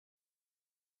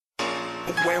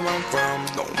Where I'm from,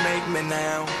 don't make me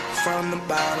now. From the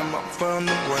bottom, up from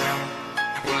the ground.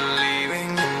 Believing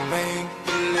in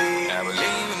make-believe, I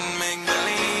believe in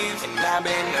make-believe. And I've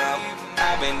been up,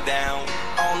 I've been down,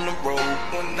 on the road,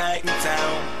 one night in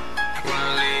town.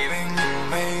 Believing in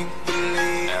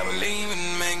make-believe, I believe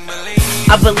in make-believe.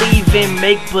 I believe in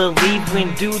make-believe.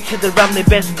 When due to the rhyme, they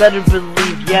best better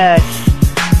believe, yes,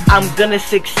 I'm gonna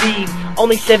succeed.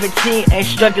 Only 17 and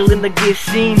struggling to get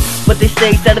seen, but they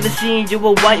stay out of the scene. You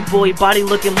a white boy, body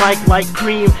looking like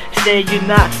cream. Say you're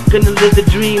not gonna live the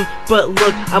dream, but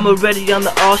look, I'm already on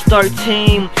the all-star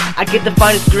team. I get the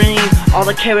finest green, all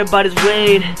I care about is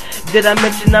weight. Did I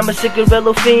mention I'm a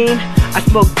cigarello fiend? I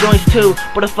smoke joints too,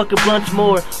 but I fucking blunts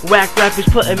more. Whack rappers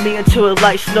putting me into a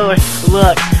light snore.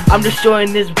 Look, I'm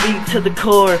destroying this beat to the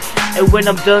core, and when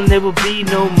I'm done there will be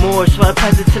no more. So I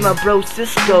pass it to my bro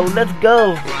Cisco, let's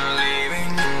go.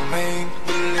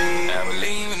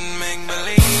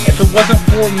 If it wasn't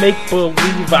for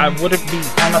make-believe, I wouldn't be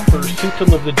on a pursuit to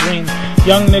live the dream.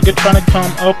 Young nigga trying to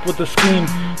come up with a scheme.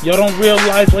 Y'all don't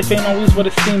realize life ain't always what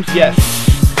it seems, yes.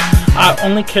 I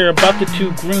only care about the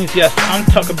two greens, yes. I'm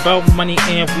talking about money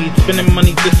and weed. Spending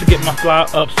money just to get my fly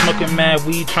up. Smoking mad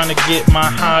weed, trying to get my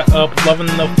high up. Loving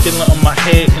the feeling of my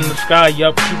head in the sky,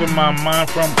 yup. Keeping my mind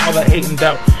from all the hate and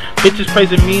doubt. Bitches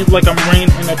praising me like I'm rain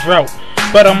in a drought,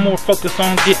 but I'm more focused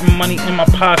on getting money in my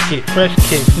pocket. Fresh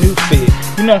kicks, new fit,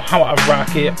 you know how I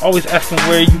rock it. Always asking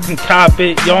where you can cop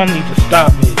it. Y'all need to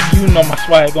stop it. You know my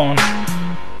swag on.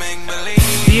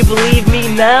 Do you believe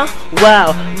me now?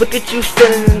 Wow, look at you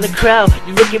standing in the crowd.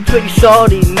 You looking pretty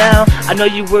salty now. I know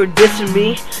you were dissing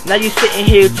me. Now you sitting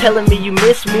here telling me you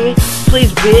miss me.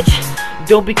 Please, bitch,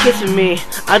 don't be kissing me.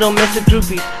 I don't mess with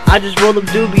groupies, I just roll up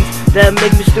doobies that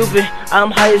make me stupid.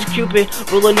 I'm high as Cupid,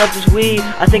 rolling up this weed.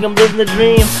 I think I'm living the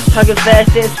dream, talking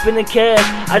fast and spending cash.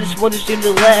 I just want this dream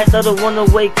to last. I don't wanna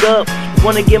wake up,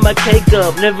 wanna get my cake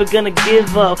up. Never gonna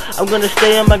give up, I'm gonna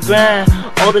stay on my grind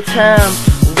all the time.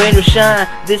 Rain or shine,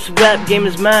 this rap game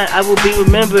is mine. I will be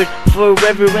remembered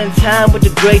forever in time with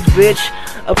the great bitch.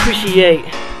 Appreciate.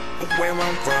 Where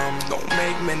I'm from, don't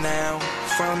make me now.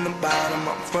 From the bottom,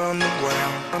 up from the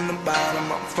ground. From the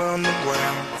bottom, up from the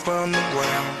ground. From the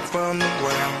ground, from the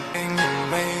ground. And you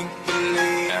make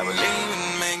believe, I believe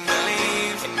in make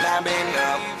believe. And I've been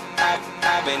up,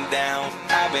 I've been down,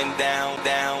 I've been down,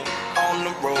 down. On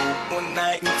the road, one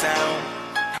night in town.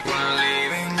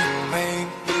 Believing you make